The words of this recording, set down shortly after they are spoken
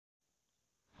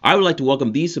I would like to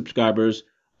welcome these subscribers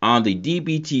on the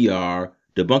DBTR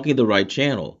Debunking the Right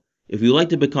channel. If you'd like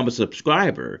to become a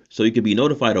subscriber so you can be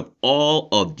notified of all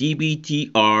of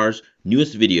DBTR's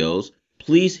newest videos,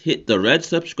 please hit the red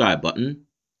subscribe button,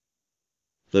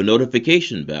 the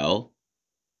notification bell,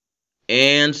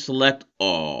 and select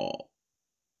all.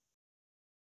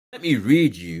 Let me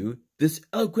read you this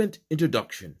eloquent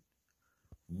introduction.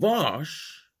 Vaush,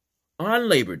 on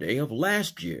Labor Day of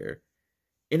last year,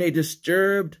 in a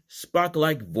disturbed,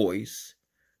 Spock-like voice,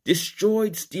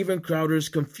 destroyed Steven Crowder's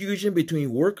confusion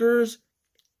between workers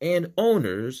and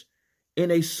owners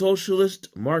in a socialist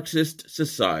Marxist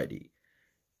society,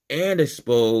 and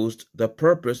exposed the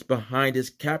purpose behind his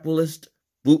capitalist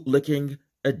bootlicking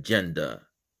agenda.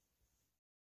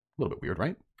 A little bit weird,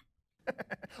 right?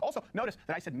 Also, notice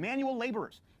that I said manual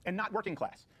laborers and not working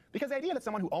class. Because the idea that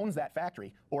someone who owns that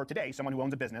factory, or today someone who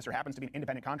owns a business or happens to be an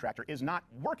independent contractor, is not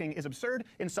working is absurd,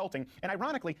 insulting, and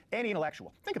ironically,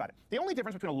 anti-intellectual. Think about it. The only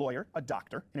difference between a lawyer, a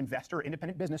doctor, an investor, or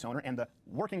independent business owner, and the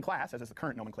working class, as is the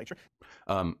current nomenclature.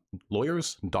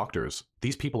 Lawyers, doctors,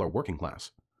 these people are working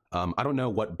class. I don't know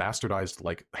what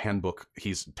bastardized handbook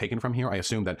he's taken from here. I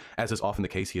assume that, as is often the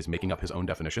case, he is making up his own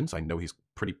definitions. I know he's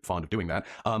pretty fond of doing that.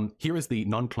 Here is the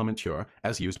nomenclature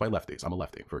as used by lefties. I'm a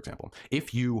lefty, for example.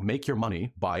 If you make your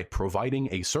money by providing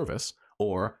a service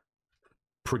or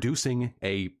producing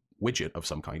a widget of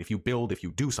some kind, if you build, if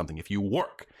you do something, if you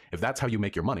work, if that's how you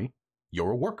make your money,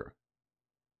 you're a worker.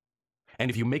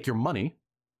 And if you make your money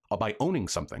by owning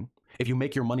something, if you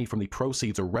make your money from the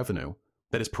proceeds or revenue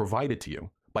that is provided to you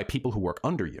by people who work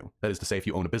under you, that is to say, if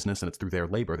you own a business and it's through their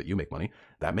labor that you make money,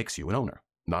 that makes you an owner,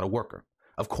 not a worker.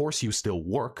 Of course, you still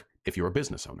work if you're a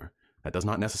business owner. That does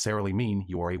not necessarily mean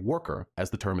you are a worker,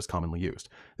 as the term is commonly used.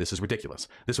 This is ridiculous.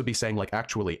 This would be saying,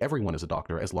 actually everyone is a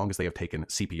doctor as long as they have taken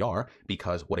CPR,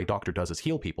 because what a doctor does is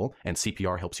heal people, and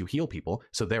CPR helps you heal people,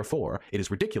 so therefore, it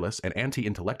is ridiculous and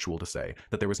anti-intellectual to say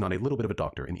that there is not a little bit of a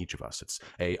doctor in each of us. It's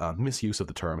a misuse of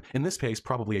the term, in this case,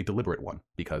 probably a deliberate one,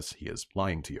 because he is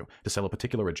lying to you, to sell a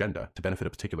particular agenda to benefit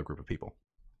a particular group of people.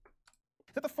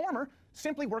 That the former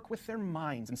simply work with their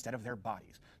minds instead of their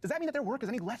bodies. Does that mean that their work is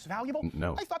any less valuable?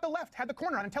 No. I thought the left had the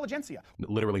corner on intelligentsia.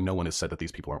 Literally no one has said that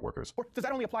these people aren't workers. Or does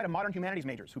that only apply to modern humanities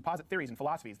majors who posit theories and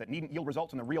philosophies that needn't yield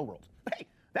results in the real world? But hey,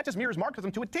 that just mirrors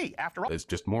Marxism to a T, after all. It's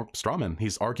just more strawman.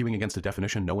 He's arguing against a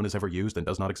definition no one has ever used and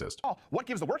does not exist. What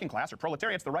gives the working class or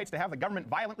proletariats the rights to have the government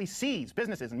violently seize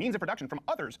businesses and means of production from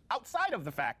others outside of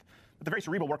the fact that the very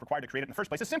cerebral work required to create it in the first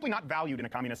place is simply not valued in a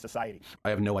communist society? I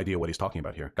have no idea what he's talking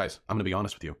about here. Guys, I'm going to be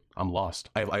honest with you. I'm lost.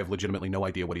 I have legitimately no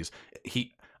idea what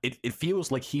it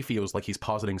feels like he feels like he's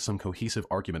positing some cohesive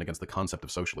argument against the concept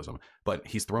of socialism, but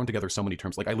he's thrown together so many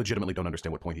terms. I legitimately don't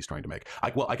understand what point he's trying to make.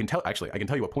 I can tell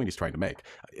you what point he's trying to make.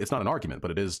 It's not an argument,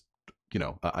 but it is,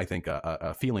 I think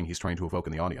a feeling he's trying to evoke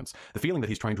in the audience. The feeling that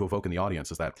he's trying to evoke in the audience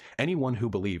is that anyone who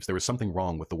believes there is something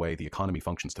wrong with the way the economy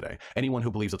functions today, anyone who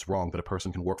believes it's wrong that a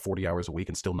person can work 40 hours a week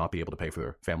and still not be able to pay for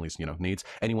their family's, needs,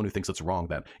 anyone who thinks it's wrong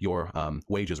that your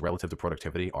wages relative to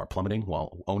productivity are plummeting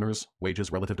while owners'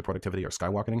 wages relative to productivity are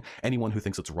skyrocketing, anyone who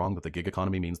thinks it's wrong that the gig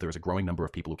economy means there's a growing number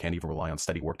of people who can't even rely on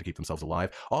steady work to keep themselves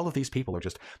alive, all of these people are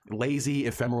just lazy,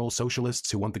 ephemeral socialists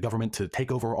who want the government to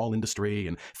take over all industry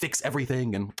and fix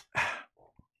everything. And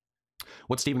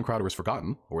what Steven Crowder has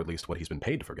forgotten, or at least what he's been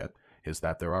paid to forget, is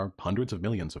that there are hundreds of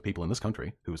millions of people in this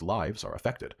country whose lives are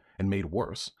affected and made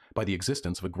worse by the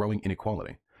existence of a growing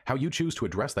inequality. How you choose to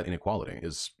address that inequality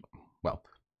is, well,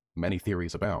 many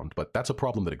theories abound, but that's a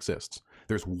problem that exists.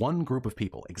 There's one group of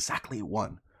people, exactly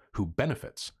one, who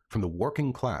benefits from the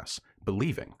working class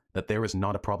believing that there is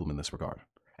not a problem in this regard.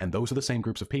 And those are the same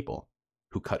groups of people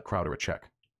who cut Crowder a check.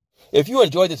 If you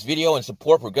enjoyed this video and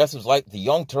support progressives like the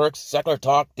Young Turks, Secular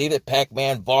Talk, David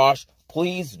Pac-Man, Vaush,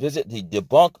 please visit the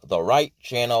Debunk the Right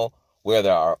channel, where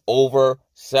there are over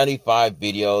 75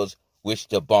 videos which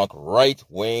debunk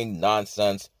right-wing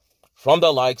nonsense from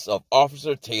the likes of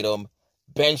Officer Tatum,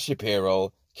 Ben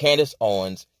Shapiro, Candace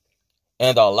Owens,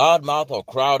 and the loudmouth of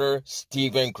Crowder,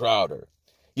 Steven Crowder.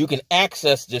 You can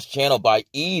access this channel by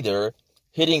either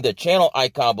hitting the channel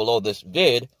icon below this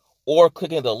vid or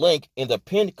clicking the link in the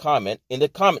pinned comment in the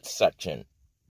comments section.